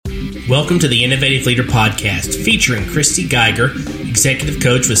Welcome to the Innovative Leader Podcast, featuring Christy Geiger, Executive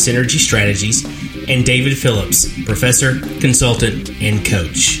Coach with Synergy Strategies, and David Phillips, Professor, Consultant, and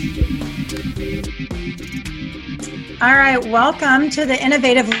Coach. All right, welcome to the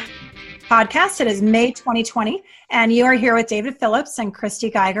Innovative Podcast. It is May 2020, and you are here with David Phillips and Christy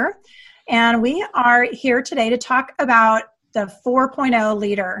Geiger. And we are here today to talk about the 4.0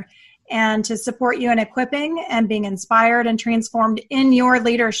 leader and to support you in equipping and being inspired and transformed in your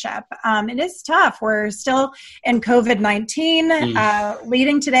leadership. It is tough. We're still in COVID-19.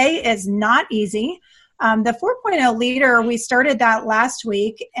 Leading today is not easy. The 4.0 leader, we started that last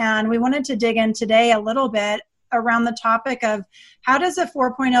week, and we wanted to dig in today a little bit around the topic of how does a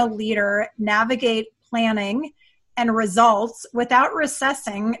 4.0 leader navigate planning and results without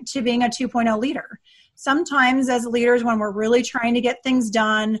recessing to being a 2.0 leader. Sometimes as leaders, when we're really trying to get things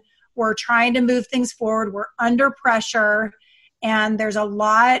done, we're trying to move things forward, we're under pressure, and there's a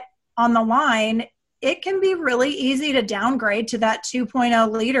lot on the line, it can be really easy to downgrade to that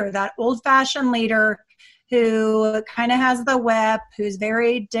 2.0 leader, that old-fashioned leader who kind of has the whip, who's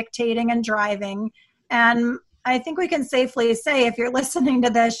very dictating and driving. And I think we can safely say, if you're listening to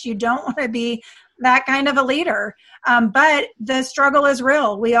this, you don't want to be that kind of a leader. But the struggle is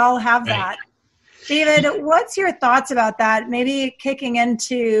real. We all have that. David, what's your thoughts about that? Maybe kicking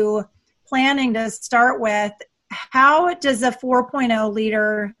into planning to start with, how does a 4.0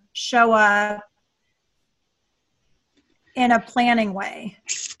 leader show up in a planning way?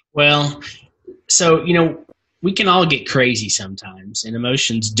 Well, so, we can all get crazy sometimes, and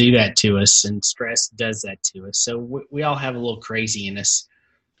emotions do that to us, and stress does that to us. So we all have a little crazy in us,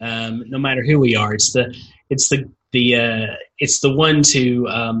 no matter who we are. It's the ones who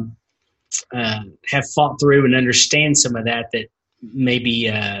have fought through and understand some of that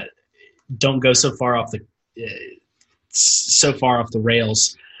maybe don't go so far off the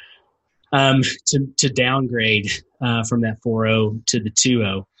rails to downgrade from that 4.0 to the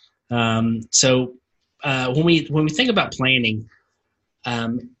 2.0. So when we think about planning,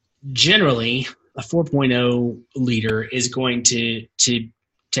 generally a 4.0 leader is going to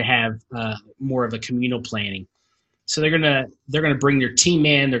have more of a communal planning. So they're gonna bring their team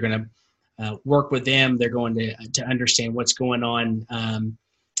in. They're gonna work with them. They're going to understand what's going on,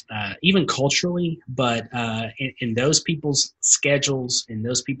 even culturally, but in those people's schedules, in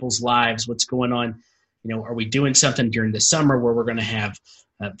those people's lives, what's going on. Are we doing something during the summer where we're going to have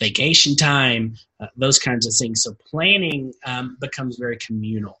vacation time, those kinds of things. So planning becomes very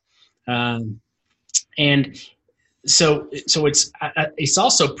communal, and so it's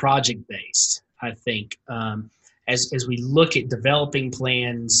also project based. I think as we look at developing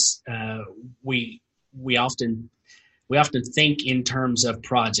plans, we often think in terms of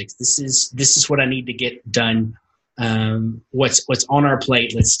projects. This is what I need to get done. What's on our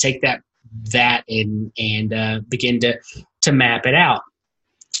plate? Let's take that and begin to map it out.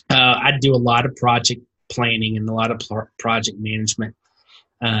 I do a lot of project planning and a lot of project management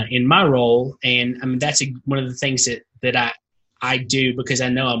in my role, and I mean that's one of the things that I do because I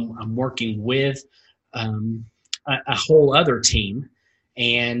know I'm working with a whole other team,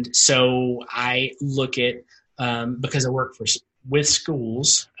 and so I look at because I work with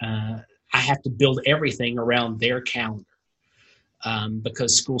schools, I have to build everything around their calendar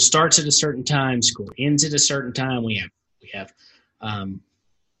because school starts at a certain time, school ends at a certain time. We have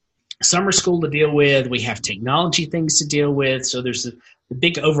summer school to deal with. We have technology things to deal with. So there's the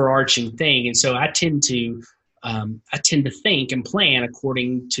big overarching thing. And so I tend to think and plan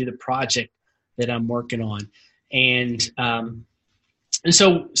according to the project that I'm working on. And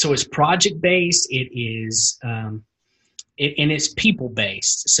so it's project based. It is, and it's people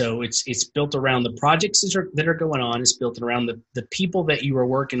based. So it's built around the projects that are going on. It's built around the people that you are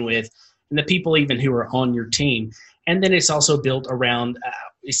working with and the people even who are on your team. And then it's also built around,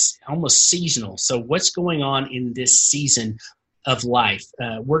 it's almost seasonal. So what's going on in this season of life?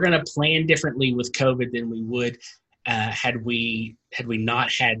 We're going to plan differently with COVID than we would had we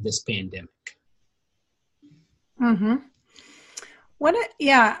not had this pandemic. Mm-hmm.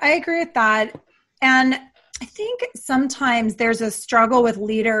 I agree with that. And I think sometimes there's a struggle with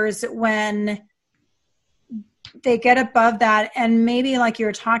leaders when they get above that, and maybe like you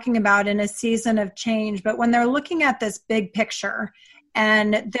were talking about in a season of change, but when they're looking at this big picture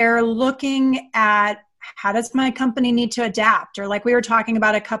and they're looking at how does my company need to adapt, or like we were talking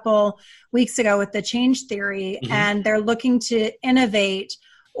about a couple weeks ago with the change theory, mm-hmm. and they're looking to innovate,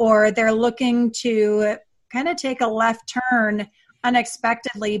 or they're looking to kind of take a left turn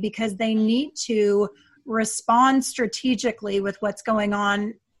unexpectedly because they need to respond strategically with what's going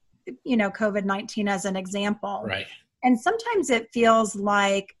on, COVID-19 as an example. Right. And sometimes it feels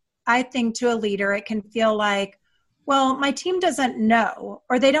like I think to a leader, it can feel like, well, my team doesn't know,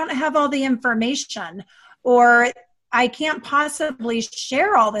 or they don't have all the information, or I can't possibly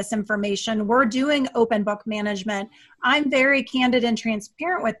share all this information. We're doing open book management. I'm very candid and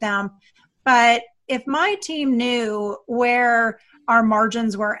transparent with them. But if my team knew where our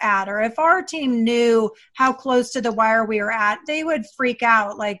margins were at, or if our team knew how close to the wire we were at, they would freak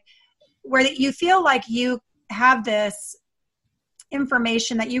out. Like, where you feel like you have this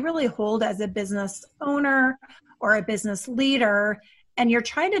information that you really hold as a business owner or a business leader, and you're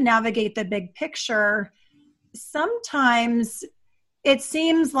trying to navigate the big picture. Sometimes it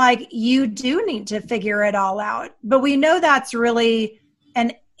seems like you do need to figure it all out, but we know that's really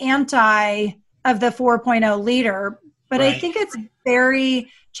an anti of the 4.0 leader. But right. I think it's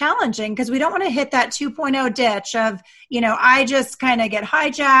very challenging because we don't want to hit that 2.0 ditch of, I just kind of get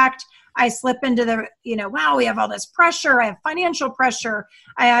hijacked. I slip into the, wow, we have all this pressure. I have financial pressure.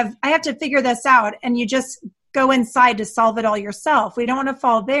 I have to figure this out. And you just go inside to solve it all yourself. We don't want to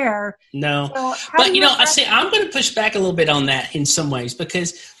fall there. No, so but I say I'm going to push back a little bit on that in some ways,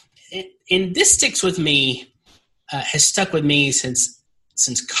 because and this sticks with me, has stuck with me since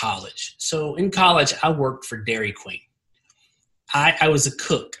college. So in college, I worked for Dairy Queen. I was a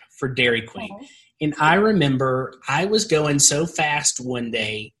cook for Dairy Queen. Oh. And I remember I was going so fast one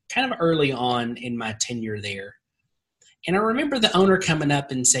day, kind of early on in my tenure there. And I remember the owner coming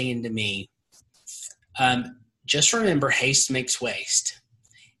up and saying to me, just remember, haste makes waste.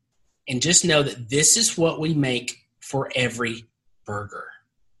 And just know that this is what we make for every burger.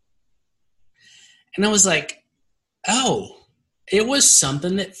 And I was like, oh, it was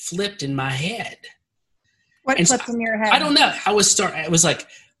something that flipped in my head. What flipped in your head? I don't know. I was like,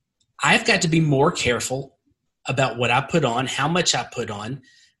 I've got to be more careful about what I put on, how much I put on,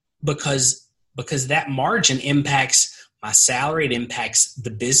 because that margin impacts my salary. It impacts the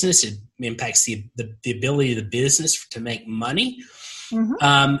business. It impacts the ability of the business to make money. Mm-hmm.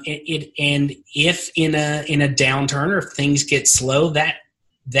 And if in a downturn or if things get slow,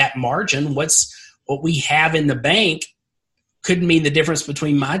 that margin, what we have in the bank, could mean the difference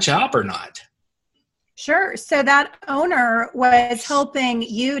between my job or not. Sure. So that owner was helping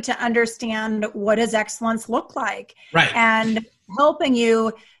you to understand what does excellence look like, right? And helping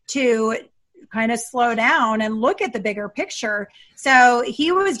you to kind of slow down and look at the bigger picture. So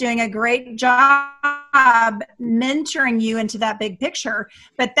he was doing a great job mentoring you into that big picture.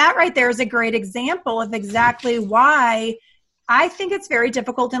 But that right there is a great example of exactly why I think it's very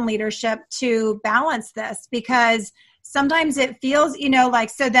difficult in leadership to balance this, because sometimes it feels,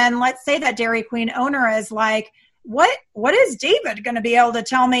 so then let's say that Dairy Queen owner is like, what is David going to be able to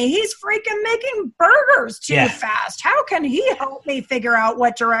tell me? He's freaking making burgers too fast. How can he help me figure out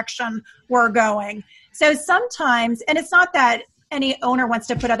what direction we're going? So sometimes, and it's not that any owner wants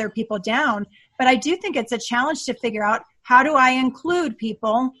to put other people down, but I do think it's a challenge to figure out, how do I include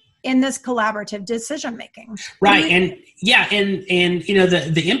people in this collaborative decision making? Right. And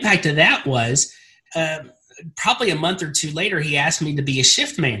the impact of that was, probably a month or two later, he asked me to be a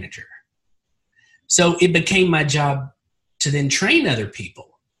shift manager. So it became my job to then train other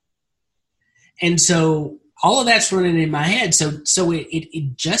people. And so all of that's running in my head. So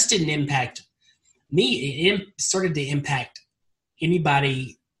it just didn't impact me. It started to impact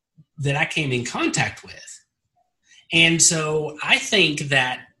anybody that I came in contact with. And so I think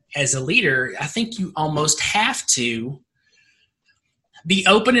that as a leader, I think you almost have to be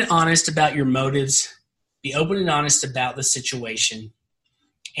open and honest about your motives, be open and honest about the situation,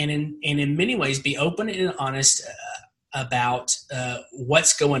 and in many ways be open and honest about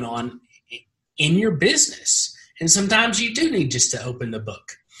what's going on in your business. And sometimes you do need just to open the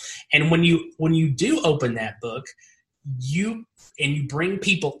book. And when you do open that book, you bring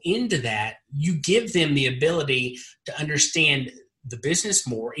people into that, you give them the ability to understand the business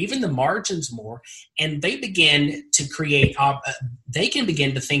more, even the margins more, and they begin to create. They can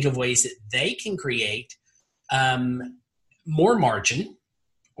begin to think of ways that they can create more margin,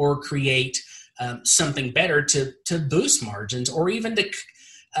 or create something better to boost margins, or even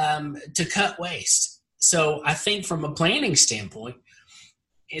to cut waste. So I think from a planning standpoint,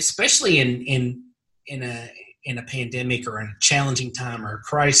 especially in a pandemic or in a challenging time or a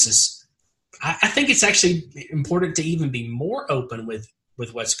crisis, I think it's actually important to even be more open with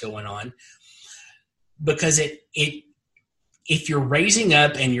what's going on, because if you're raising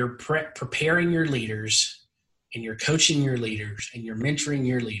up and you're preparing your leaders, and you're coaching your leaders, and you're mentoring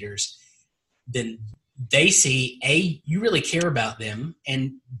your leaders, then they see, A, you really care about them,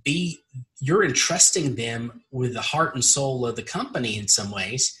 and B, you're entrusting them with the heart and soul of the company in some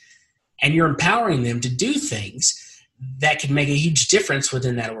ways, and you're empowering them to do things that can make a huge difference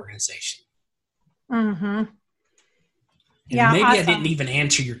within that organization. Mm-hmm. Yeah, maybe awesome. I didn't even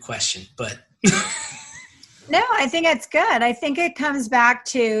answer your question, but no, I think it's good. I think it comes back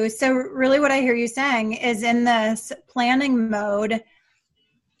to, so really what I hear you saying is in this planning mode,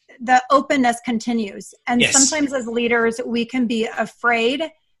 the openness continues. And yes. Sometimes as leaders, we can be afraid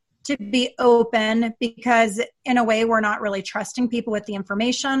to be open because in a way we're not really trusting people with the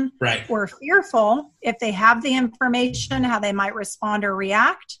information. Right. We're fearful if they have the information, how they might respond or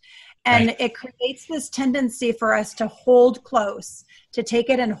react. And right. It creates this tendency for us to hold close, to take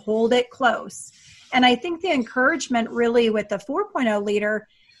it and hold it close. And I think the encouragement really with the 4.0 leader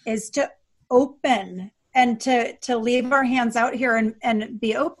is to open and to leave our hands out here and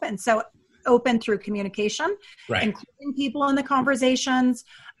be open. So open through communication, right. Including people in the conversations,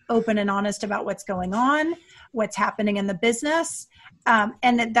 open and honest about what's going on, what's happening in the business.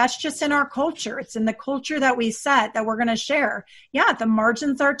 And that's just in our culture. It's in the culture that we set that we're going to share. Yeah, the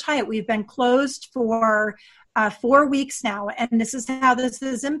margins are tight. We've been closed for 4 weeks now, and this is how this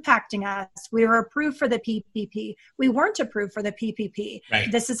is impacting us. We were approved for the PPP. We weren't approved for the PPP.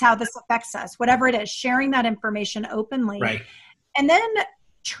 Right. This is how this affects us. Whatever it is, sharing that information openly. Right. And then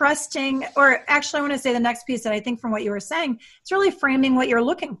trusting, or actually I want to say the next piece that I think from what you were saying, it's really framing what you're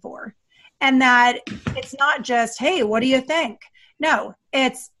looking for. And that it's not just, hey, what do you think? No,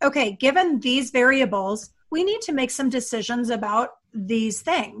 it's, okay, given these variables, we need to make some decisions about these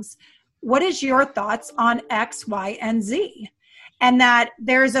things. What is your thoughts on X, Y, and Z? And that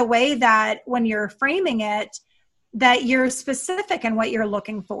there's a way that when you're framing it, that you're specific in what you're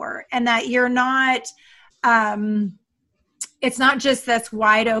looking for, and that you're not, it's not just this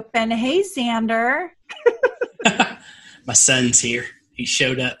wide open, hey, Xander. My son's here. He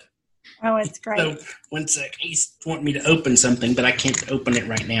showed up. Oh, it's great. So, 1 sec. He's wanting me to open something, but I can't open it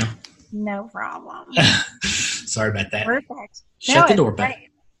right now. No problem. Sorry about that. Perfect. Shut the door back.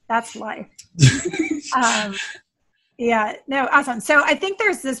 That's life. Yeah, no, awesome. So I think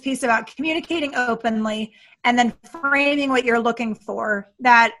there's this piece about communicating openly and then framing what you're looking for,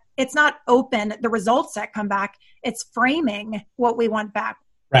 that it's not open, the results that come back, it's framing what we want back.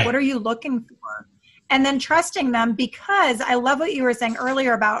 Right. What are you looking for? And then trusting them, because I love what you were saying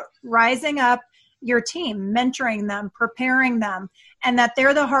earlier about rising up your team, mentoring them, preparing them, and that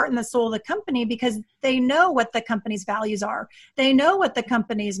they're the heart and the soul of the company because they know what the company's values are. They know what the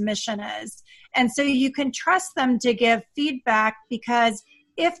company's mission is. And so you can trust them to give feedback because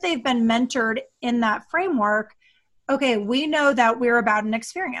if they've been mentored in that framework, okay, we know that we're about an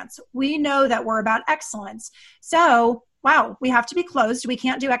experience. We know that we're about excellence. So, wow, we have to be closed. We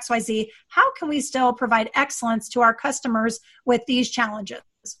can't do XYZ. How can we still provide excellence to our customers with these challenges?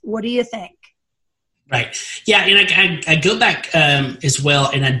 What do you think? Right. Yeah, and I go back as well,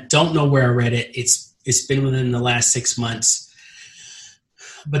 and I don't know where I read it. It's been within the last 6 months.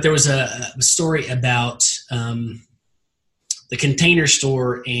 But there was a story about the Container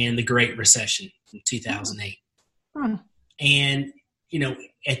Store and the Great Recession in 2008. And,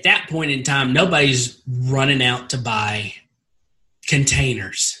 at that point in time, nobody's running out to buy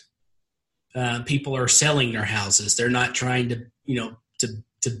containers. People are selling their houses. They're not trying to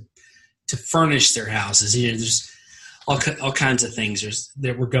furnish their houses. There's all kinds of things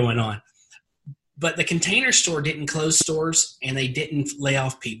that were going on. But the Container Store didn't close stores and they didn't lay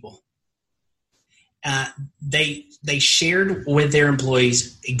off people. They shared with their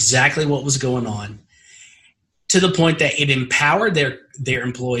employees exactly what was going on, to the point that it empowered their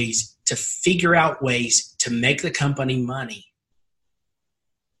employees to figure out ways to make the company money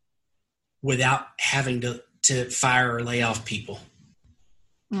without having to fire or lay off people.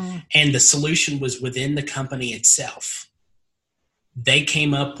 And the solution was within the company itself. They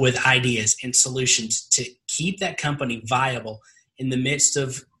came up with ideas and solutions to keep that company viable in the midst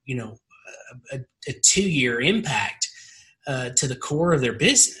of, a 2-year impact to the core of their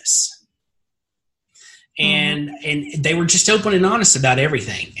business. And they were just open and honest about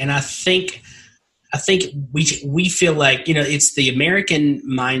everything. And I think we feel like, it's the American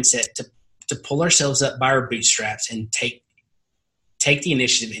mindset to pull ourselves up by our bootstraps and take the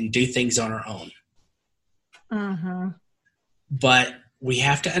initiative and do things on our own. Mm-hmm. But we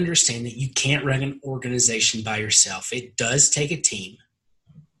have to understand that you can't run an organization by yourself. It does take a team.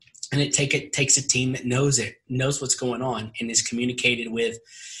 And it takes a team that knows what's going on and is communicated with,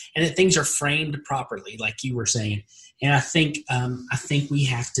 and that things are framed properly, like you were saying. And I think we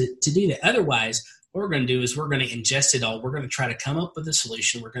have to do that. Otherwise, what we're going to do is we're going to ingest it all. We're going to try to come up with a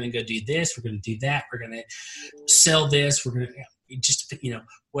solution. We're going to go do this. We're going to do that. We're going to sell this. We're going to just,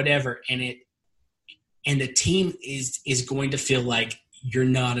 whatever. And the team is going to feel like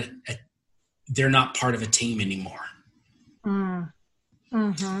they're not part of a team anymore.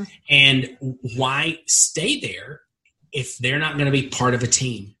 Mm-hmm. And why stay there if they're not going to be part of a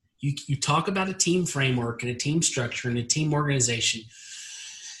team? You talk about a team framework and a team structure and a team organization,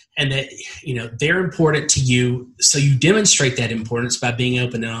 and that, you know, they're important to you. So you demonstrate that importance by being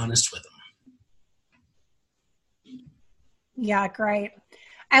open and honest with them. Yeah, great.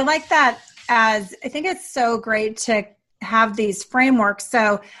 I like that. As I think it's so great to have these frameworks.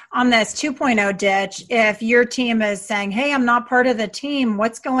 So on this 2.0 ditch, if your team is saying, hey, I'm not part of the team,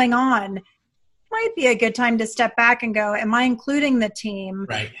 what's going on? Might be a good time to step back and go, am I including the team?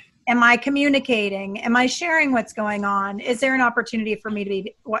 Right. Am I communicating? Am I sharing what's going on? Is there an opportunity for me to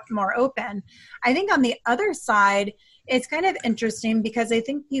be more open? I think on the other side, it's kind of interesting because I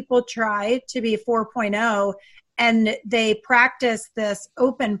think people try to be 4.0 and they practice this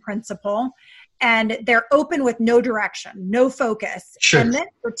open principle, and they're open with no direction, no focus. Sure. And then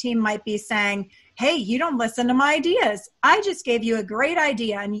your team might be saying, hey, you don't listen to my ideas. I just gave you a great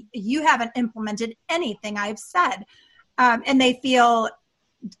idea and you haven't implemented anything I've said. And they feel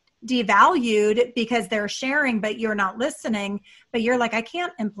devalued because they're sharing, but you're not listening. But you're like, I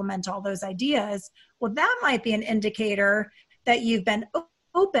can't implement all those ideas. Well, that might be an indicator that you've been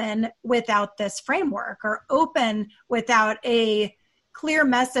open without this framework, or open without a clear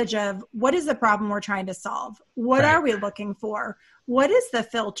message of what is the problem we're trying to solve? What Right. are we looking for? What is the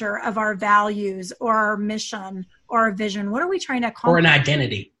filter of our values or our mission or our vision? What are we trying to accomplish? Or an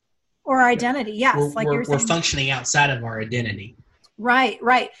identity. Or identity, yes. We're functioning outside of our identity.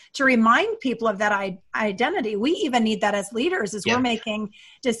 Right. To remind people of that identity. We even need that as leaders as we're making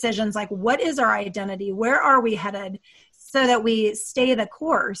decisions like, what is our identity? Where are we headed? So that we stay the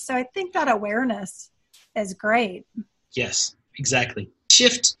course. So I think that awareness is great. Yes, exactly.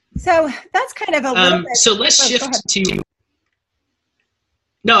 Shift. So that's kind of a little bit. So let's shift to.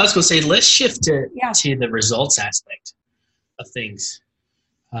 No, I was going to say let's shift to the results aspect of things,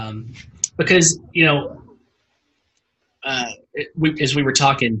 because, you know, as we were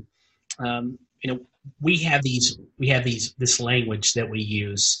talking, you know, we have this language that we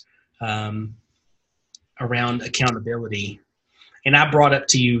use around accountability, and I brought up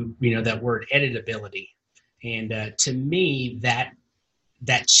to you, you know, that word editability, and to me that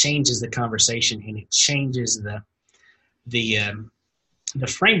changes the conversation, and it changes the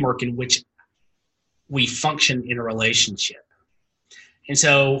framework in which we function in a relationship. And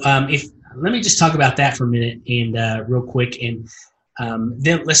so, let me just talk about that for a minute, and real quick, and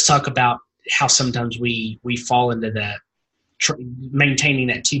then let's talk about how sometimes we fall into maintaining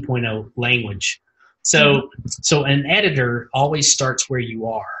that 2.0 language. So an editor always starts where you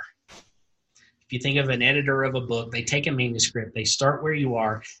are. If you think of an editor of a book, they take a manuscript, they start where you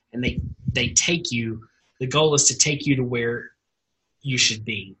are, and they take you. The goal is to take you to where you should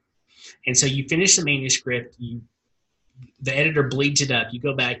be. And so you finish the manuscript, the editor bleeds it up, you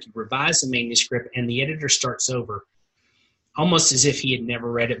go back, you revise the manuscript, and the editor starts over, almost as if he had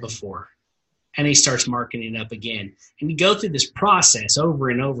never read it before. And he starts marking it up again. And you go through this process over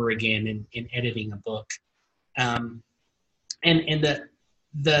and over again in editing a book. And the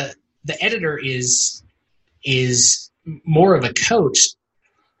editor is more of a coach.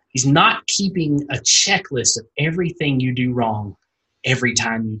 He's not keeping a checklist of everything you do wrong every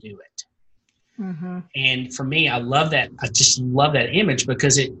time you do it. Mm-hmm. And for me, I love that. I just love that image,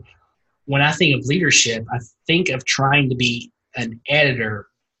 because when I think of leadership, I think of trying to be an editor,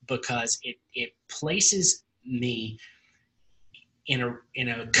 because it places me in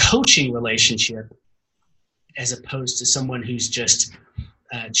a coaching relationship, as opposed to someone who's just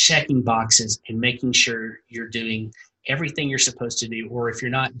checking boxes and making sure you're doing everything you're supposed to do, or if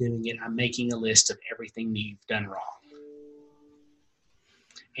you're not doing it, I'm making a list of everything that you've done wrong.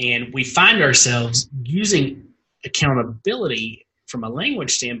 And we find ourselves using accountability from a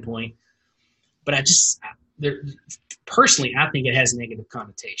language standpoint, but personally, I think it has negative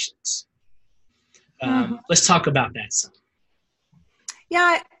connotations. Let's talk about that some.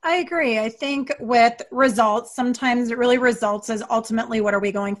 Yeah, I agree. I think with results, sometimes it really results as ultimately what are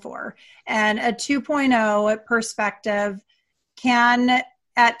we going for? And a 2.0 perspective can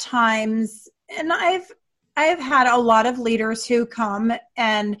at times, and I've had a lot of leaders who come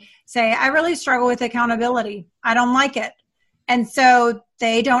and say, I really struggle with accountability. I don't like it. And so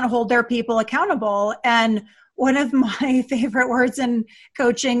they don't hold their people accountable. And one of my favorite words in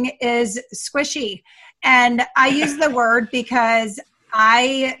coaching is squishy. And I use the word because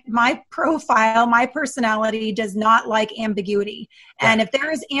my profile, my personality does not like ambiguity. And if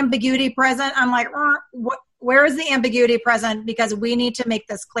there is ambiguity present, I'm like, where is the ambiguity present? Because we need to make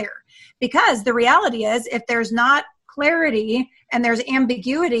this clear. Because the reality is, if there's not clarity and there's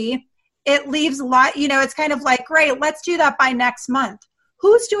ambiguity, it leaves a lot, it's kind of like, great, let's do that by next month.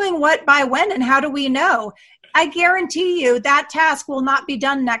 Who's doing what by when, and how do we know? I guarantee you that task will not be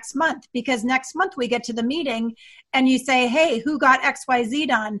done next month, because next month we get to the meeting and you say, hey, who got XYZ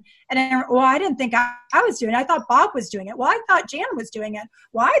done? And well, I didn't think I was doing it. I thought Bob was doing it. Well, I thought Jan was doing it.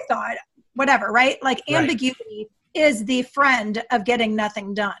 Well, I thought whatever, right? Like ambiguity is the friend of getting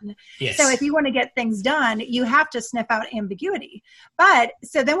nothing done. Yes. So if you want to get things done, you have to sniff out ambiguity. But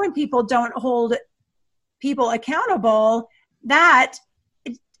so then when people don't hold people accountable,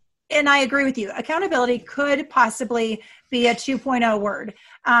 and I agree with you, accountability could possibly be a 2.0 word.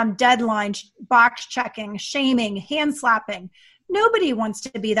 Deadline, box checking, shaming, hand slapping. Nobody wants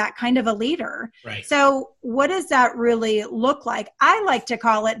to be that kind of a leader. Right. So what does that really look like? I like to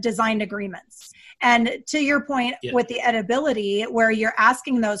call it designed agreements. And to your point with the edibility, where you're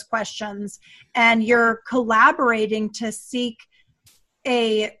asking those questions and you're collaborating to seek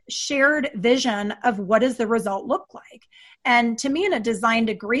a shared vision of what does the result look like. And to me, in a designed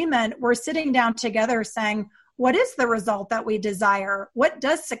agreement, we're sitting down together saying, what is the result that we desire? What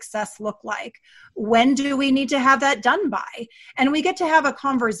does success look like? When do we need to have that done by? And we get to have a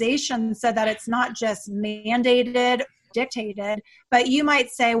conversation so that it's not just mandated, dictated, but you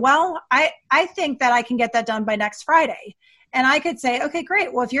might say, well, I think that I can get that done by next Friday. And I could say, okay,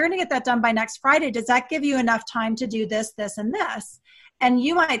 great. Well, if you're going to get that done by next Friday, does that give you enough time to do this, this, and this? And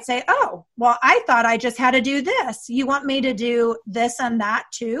you might say, oh, well, I thought I just had to do this. You want me to do this and that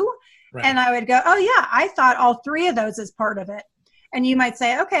too? Right. And I would go, oh yeah, I thought all three of those is part of it. And you might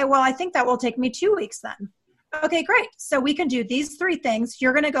say, okay, well, I think that will take me 2 weeks then. Okay, great. So we can do these three things.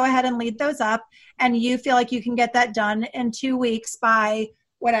 You're going to go ahead and lead those up. And you feel like you can get that done in 2 weeks by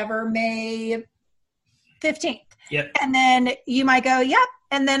whatever, May 15th. Yep. And then you might go, yep.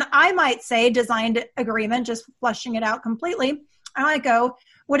 And then I might say designed agreement, just flushing it out completely. I might go,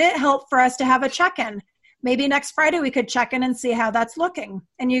 would it help for us to have a check-in? Maybe next Friday we could check in and see how that's looking.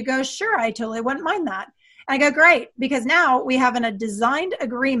 And you go, sure, I totally wouldn't mind that. And I go, great, because now we have a designed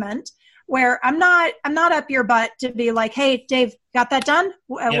agreement where I'm not up your butt to be like, hey, Dave, got that done?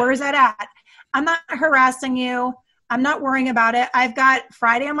 Where's that at? I'm not harassing you. I'm not worrying about it. I've got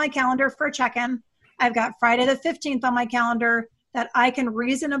Friday on my calendar for a check-in. I've got Friday the 15th on my calendar that I can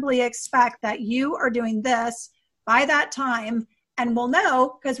reasonably expect that you are doing this by that time, and we'll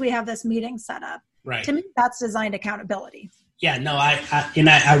know because we have this meeting set up. Right. To me, that's designed accountability. Yeah, no,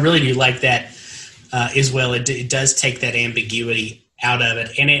 I really do like that as well. It does take that ambiguity out of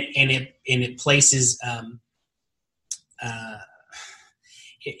it, and it places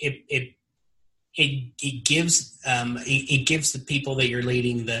it gives the people that you're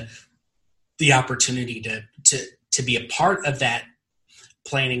leading the opportunity to be a part of that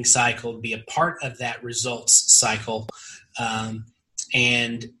planning cycle, be a part of that results cycle,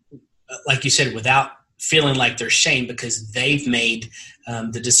 and like you said, without feeling like they're shamed because they've made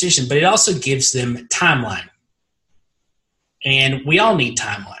the decision. But it also gives them timeline, and we all need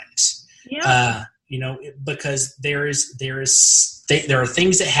timelines. Yeah. Because there are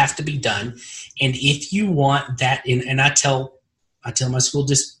things that have to be done, and if you want that, and I tell my school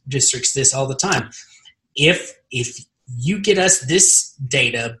districts this all the time: if you get us this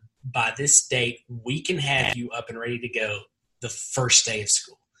data by this date, we can have you up and ready to go the first day of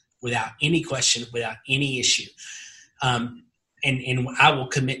school without any question, without any issue. And I will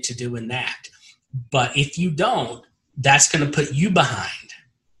commit to doing that. But if you don't, that's going to put you behind,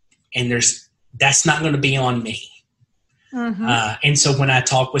 and that's not going to be on me. Mm-hmm. And so when I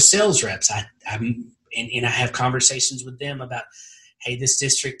talk with sales reps, I have conversations with them about, hey, this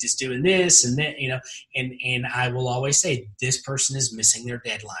district is doing this and that, and I will always say, this person is missing their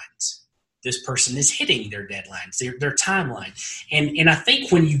deadlines. This person is hitting their deadlines, their timeline. And I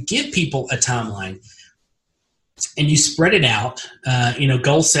think when you give people a timeline and you spread it out,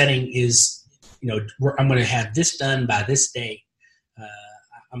 goal setting is, I'm going to have this done by this date.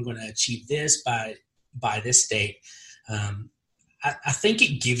 I'm going to achieve this by this date. I think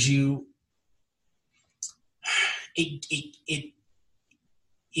it gives you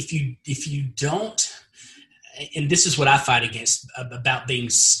if you don't, and this is what I fight against about being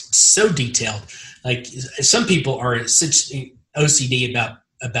so detailed. Like some people are such OCD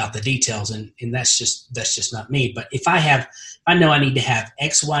about the details, and that's just not me. But if I know I need to have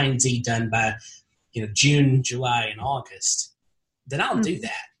X, Y, and Z done by June, July, and August, then I'll do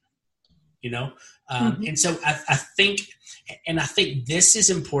that. And so I think this is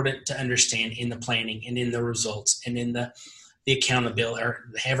important to understand in the planning and in the results and in the accountability,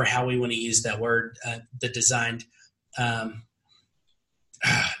 or how we want to use that word, the designed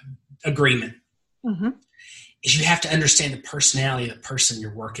agreement, is you have to understand the personality of the person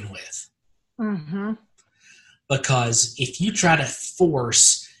you're working with. Mm-hmm. Because if you try to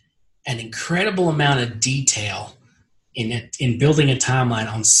force an incredible amount of detail in building a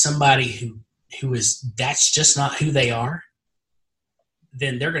timeline on somebody who is, that's just not who they are,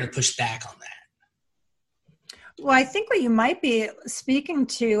 then they're going to push back on that. Well, I think what you might be speaking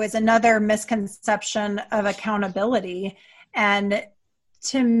to is another misconception of accountability. And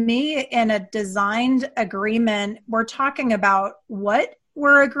to me, in a designed agreement, we're talking about what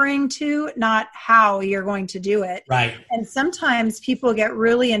we're agreeing to, not how you're going to do it. Right. And sometimes people get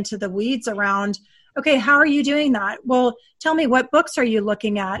really into the weeds around, okay, how are you doing that? Well, tell me, what books are you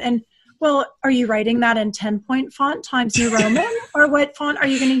looking at? And well, are you writing that in 10-point font Times New Roman? Or what font are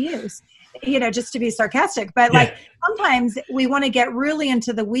you going to use? Just to be sarcastic, but like sometimes we want to get really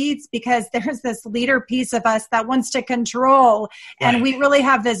into the weeds because there's this leader piece of us that wants to control, and we really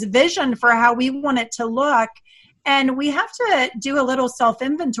have this vision for how we want it to look. And we have to do a little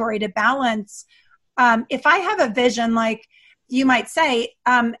self-inventory to balance. If I have a vision, like you might say,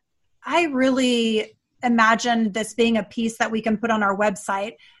 I really imagine this being a piece that we can put on our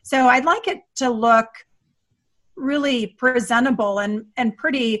website. So I'd like it to look really presentable and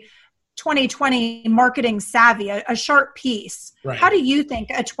pretty 2020 marketing savvy, a sharp piece. Right. How do you think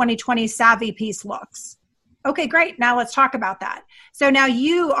a 2020 savvy piece looks? Okay, great. Now let's talk about that. So now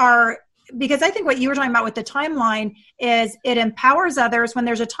you are, because I think what you were talking about with the timeline is it empowers others. When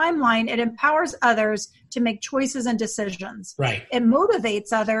there's a timeline, it empowers others to make choices and decisions. Right. It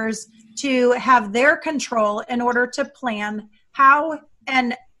motivates others to have their control in order to plan how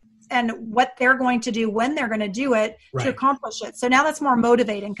and what they're going to do when they're going to do it to accomplish it. So now that's more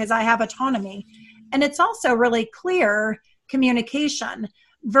motivating because I have autonomy. And it's also really clear communication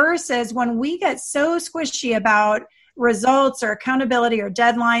versus when we get so squishy about results or accountability or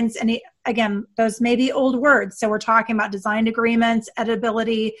deadlines. And again, those may be old words. So we're talking about designed agreements,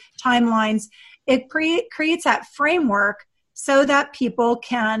 editability, timelines. It creates that framework so that people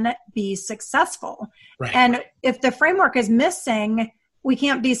can be successful. Right. And if the framework is missing, we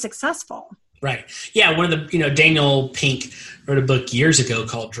can't be successful. Right. Yeah. One of the, Daniel Pink wrote a book years ago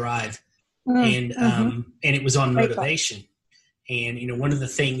called Drive, and it was on motivation. And, one of the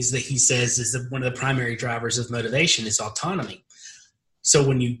things that he says is that one of the primary drivers of motivation is autonomy. So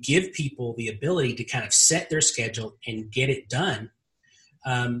when you give people the ability to kind of set their schedule and get it done,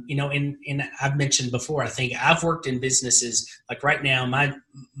 and I've mentioned before, I think I've worked in businesses like right now,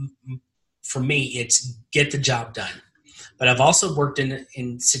 for me, it's get the job done. But I've also worked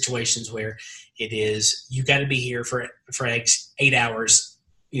in situations where it is, you got to be here for 8 hours,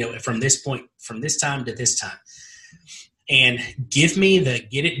 from this point, from this time to this time. And give me the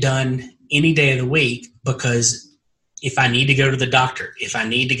get it done any day of the week, because if I need to go to the doctor, if I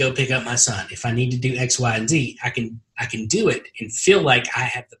need to go pick up my son, if I need to do X, Y, and Z, I can do it and feel like I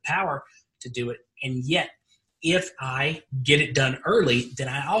have the power to do it. And yet, if I get it done early, then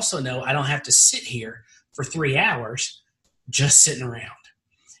I also know I don't have to sit here for 3 hours just sitting around.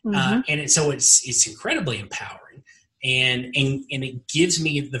 So it's incredibly empowering, and it gives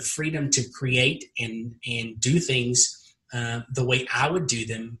me the freedom to create and do things the way I would do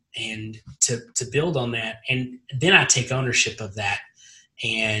them, and to build on that. And then I take ownership of that.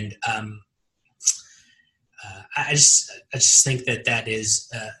 And I just think that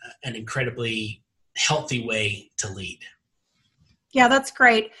is an incredibly healthy way to lead. Yeah, that's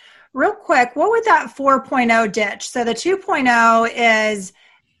great. Real quick, what would that 4.0 ditch? So the 2.0 is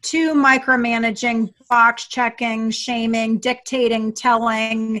too micromanaging, box checking, shaming, dictating,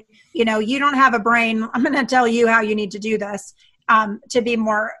 telling, you don't have a brain. I'm going to tell you how you need to do this, to be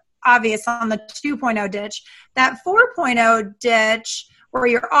more obvious on the 2.0 ditch. That 4.0 ditch where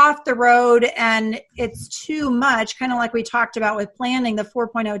you're off the road and it's too much, kind of like we talked about with planning, the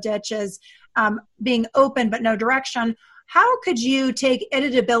 4.0 ditch is being open but no direction. How could you take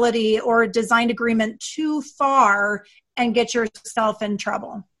editability or a designed agreement too far and get yourself in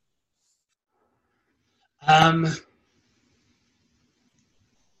trouble?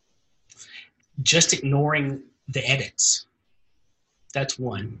 Just ignoring the edits. That's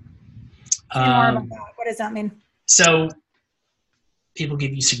one. What does that mean? So people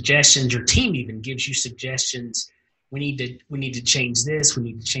give you suggestions. Your team even gives you suggestions. We need to change this. We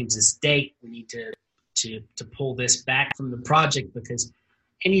need to change this date. We need to pull this back from the project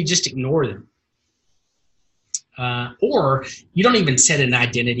and you just ignore them. Or you don't even set an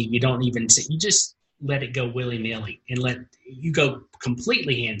identity. You just let it go willy-nilly and you go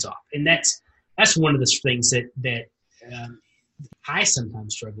completely hands off. And that's one of the things that I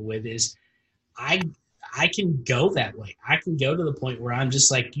sometimes struggle with is I can go that way. I can go to the point where I'm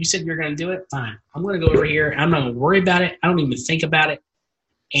just like, you said you're going to do it? Fine. I'm going to go over here. I'm not going to worry about it. I don't even think about it.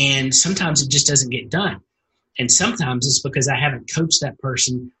 And sometimes it just doesn't get done. And sometimes it's because I haven't coached that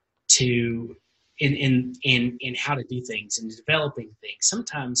person to in how to do things and developing things.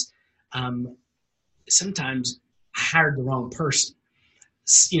 Sometimes I hired the wrong person.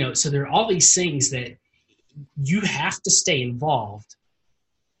 So there are all these things that you have to stay involved.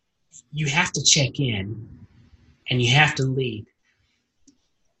 You have to check in, and you have to lead.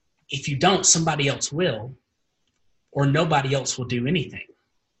 If you don't, somebody else will, or nobody else will do anything.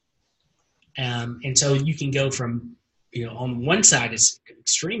 And so you can go from, on one side is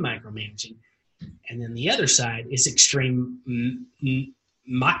extreme micromanaging, and then the other side is extreme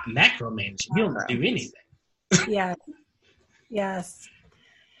macromanaging. You don't do anything. Yes.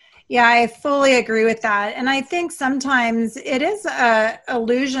 Yeah, I fully agree with that. And I think sometimes it is a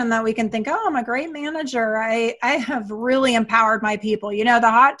illusion that we can think, oh, I'm a great manager. I have really empowered my people. The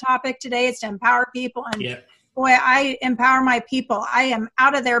hot topic today is to empower people. And boy, I empower my people. I am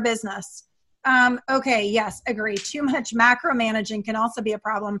out of their business. Okay, yes, agree. Too much macro managing can also be a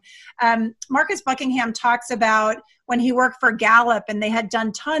problem. Marcus Buckingham talks about when he worked for Gallup, and they had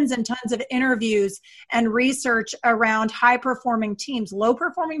done tons and tons of interviews and research around high-performing teams,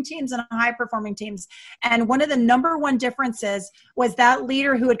 low-performing teams and high-performing teams. And one of the number one differences was that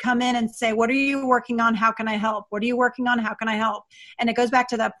leader who would come in and say, what are you working on? How can I help? What are you working on? How can I help? And it goes back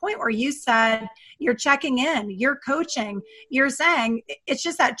to that point where you said you're checking in, you're coaching, you're saying it's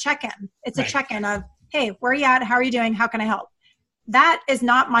just that check-in. It's a check-in of, hey, where are you at? How are you doing? How can I help? That is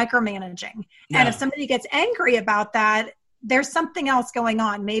not micromanaging. No. And if somebody gets angry about that, there's something else going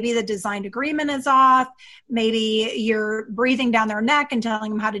on. Maybe the designed agreement is off. Maybe you're breathing down their neck and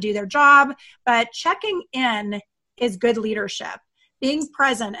telling them how to do their job. But checking in is good leadership. Being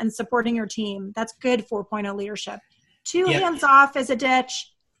present and supporting your team, that's good 4.0 leadership. Two hands off is a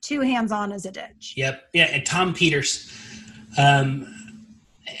ditch. 2 hands on is a ditch. Yep. Yeah. And Tom Peters,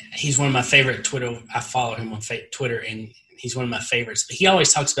 he's one of my favorite Twitter. I follow him on Twitter, and he's one of my favorites. But he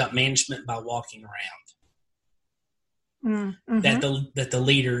always talks about management by walking around. Mm-hmm. That the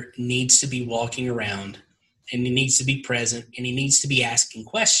leader needs to be walking around, and he needs to be present, and he needs to be asking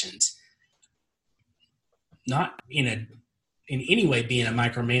questions. Not in any way being a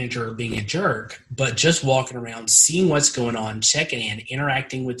micromanager or being a jerk, but just walking around, seeing what's going on, checking in,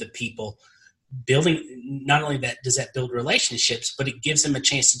 interacting with the people, building. Not only that does that build relationships, but it gives them a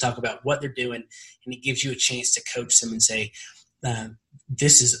chance to talk about what they're doing, and it gives you a chance to coach them and say,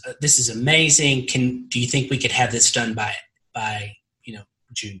 "This is amazing. Do you think we could have this done by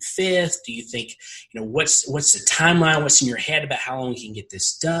June 5th? Do you think what's the timeline? What's in your head about how long we can get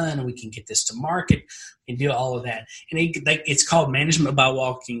this done, and we can get this to market and do all of that?" And it's called management by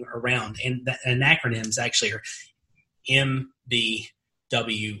walking around, and the acronyms actually are MBWA.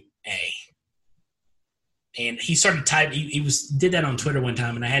 And he started typing. He did that on Twitter one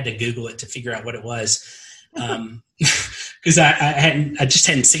time, and I had to Google it to figure out what it was, because I just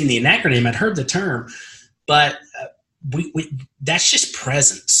hadn't seen the acronym. I'd heard the term, but we that's just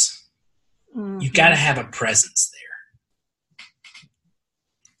presence. Mm-hmm. You got to have a presence there.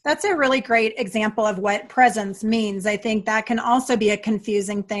 That's a really great example of what presence means. I think that can also be a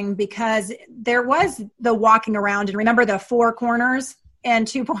confusing thing, because there was the walking around, and remember the 4 corners and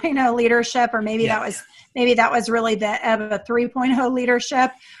 2.0 leadership, or maybe that was really the ebb of 3.0 leadership,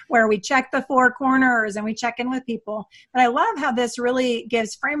 where we check the 4 corners and we check in with people. But I love how this really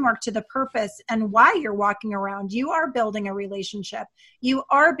gives framework to the purpose and why you're walking around. You are building a relationship. You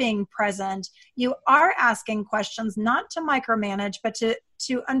are being present. You are asking questions, not to micromanage, but to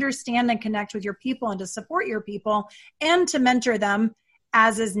understand and connect with your people and to support your people and to mentor them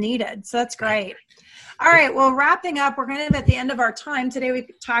as is needed. So that's great. All right. Well, wrapping up, we're kind of at the end of our time. Today we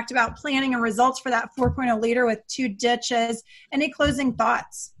talked about planning and results for that 4.0 leader with 2 ditches. Any closing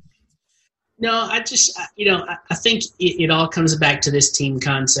thoughts? No, I think it all comes back to this team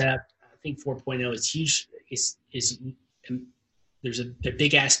concept. I think 4.0 is huge. There's a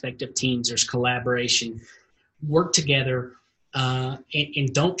big aspect of teams. There's collaboration. Work together,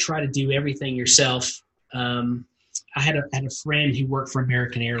 and don't try to do everything yourself. I had a friend who worked for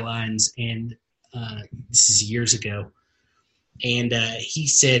American Airlines, and this is years ago, and he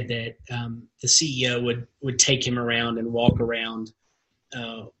said that the CEO would take him around and walk around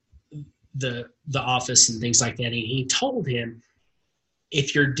the office and things like that. And he told him,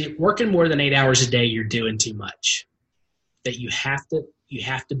 if you're working more than 8 hours a day, you're doing too much. That you have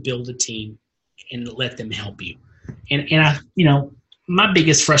to build a team and let them help you. And I, my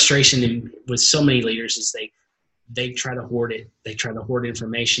biggest frustration with so many leaders is they try to hoard it. They try to hoard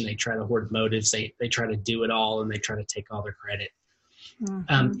information. They try to hoard motives. They try to do it all, and they try to take all their credit.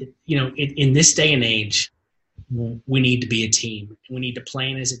 Mm-hmm. In this day and age, we need to be a team. We need to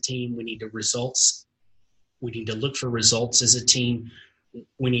plan as a team. We need to results. We need to look for results as a team.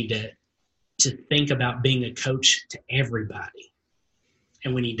 We need to think about being a coach to everybody.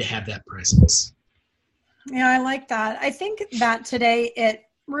 And we need to have that presence. Yeah, I like that. I think that today it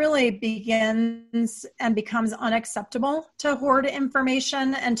really begins and becomes unacceptable to hoard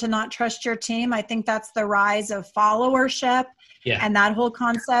information and to not trust your team. I think that's the rise of followership and that whole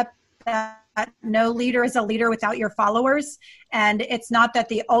concept that no leader is a leader without your followers. And it's not that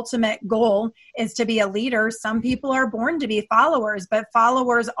the ultimate goal is to be a leader. Some people are born to be followers, but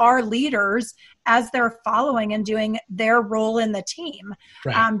followers are leaders as they're following and doing their role in the team.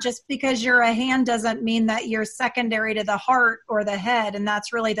 Right. Just because you're a hand doesn't mean that you're secondary to the heart or the head. And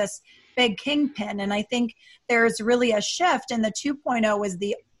that's really this big kingpin. And I think there's really a shift, and the 2.0 was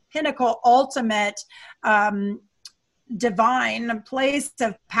the pinnacle, ultimate, divine place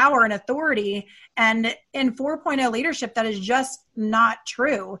of power and authority. And in 4.0 leadership, that is just not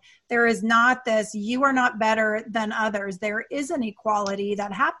true. There is not this, you are not better than others. There is an equality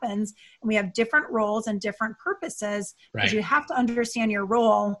that happens, and we have different roles and different purposes, because you have to understand your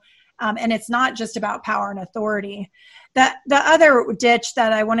role. And it's not just about power and authority. The other ditch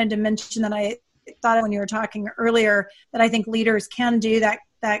that I wanted to mention that I thought of when you were talking earlier that I think leaders can do that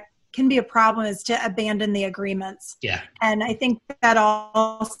can be a problem is to abandon the agreements. Yeah. And I think that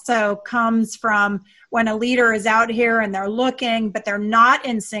also comes from when a leader is out here and they're looking, but they're not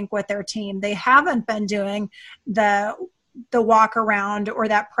in sync with their team. They haven't been doing the walk around or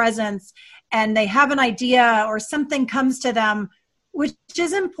that presence, and they have an idea or something comes to them, which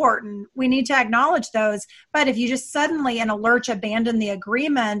is important. We need to acknowledge those. But if you just suddenly in a lurch abandon the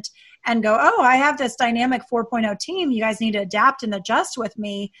agreement and go, oh, I have this dynamic 4.0 team, you guys need to adapt and adjust with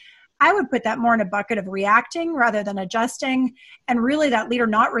me, I would put that more in a bucket of reacting rather than adjusting, and really that leader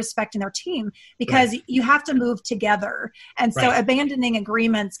not respecting their team, because you have to move together. And so abandoning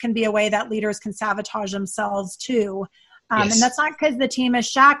agreements can be a way that leaders can sabotage themselves too. And that's not because the team is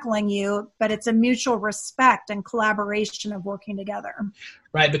shackling you, but it's a mutual respect and collaboration of working together.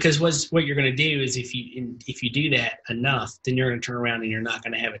 Right, because what you're going to do is if you do that enough, then you're going to turn around and you're not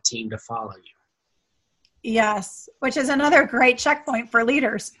going to have a team to follow you. Yes, which is another great checkpoint for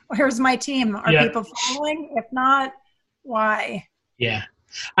leaders. Where's my team? Are people following? If not, why? Yeah.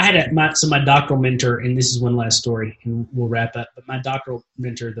 I had my doctoral mentor, and this is one last story, and we'll wrap up. But my doctoral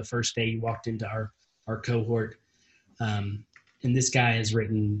mentor, the first day he walked into our cohort, and this guy has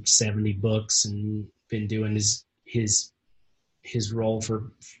written 70 books and been doing his role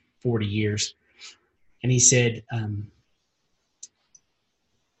for 40 years. And he said,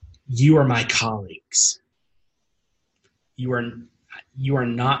 you are my colleagues. You are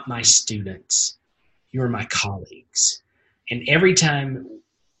not my students. You are my colleagues. And every time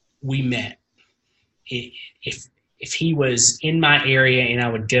we met, if he was in my area and I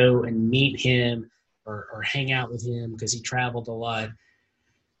would go and meet him or hang out with him because he traveled a lot,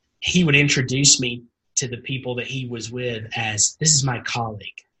 he would introduce me to the people that he was with as, this is my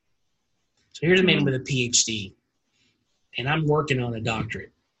colleague. So here's a man with a PhD, and I'm working on a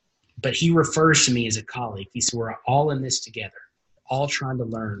doctorate. But he refers to me as a colleague. He said, we're all in this together, all trying to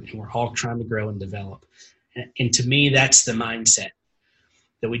learn, and we're all trying to grow and develop. And to me, that's the mindset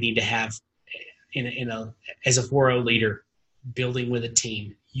that we need to have as a 4.0 leader, building with a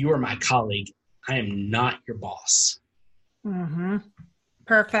team. You are my colleague. I am not your boss. Mm-hmm.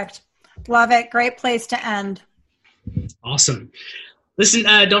 Perfect. Love it. Great place to end. Awesome. Listen,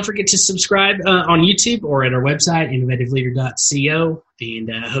 don't forget to subscribe on YouTube or at our website, innovativeleader.co.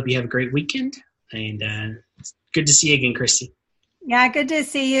 And I hope you have a great weekend. And it's good to see you again, Christy. Yeah, good to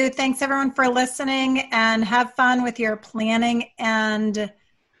see you. Thanks, everyone, for listening. And have fun with your planning and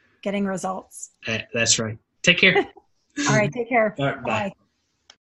getting results. That's right. Take care. All right, take care. All right, bye.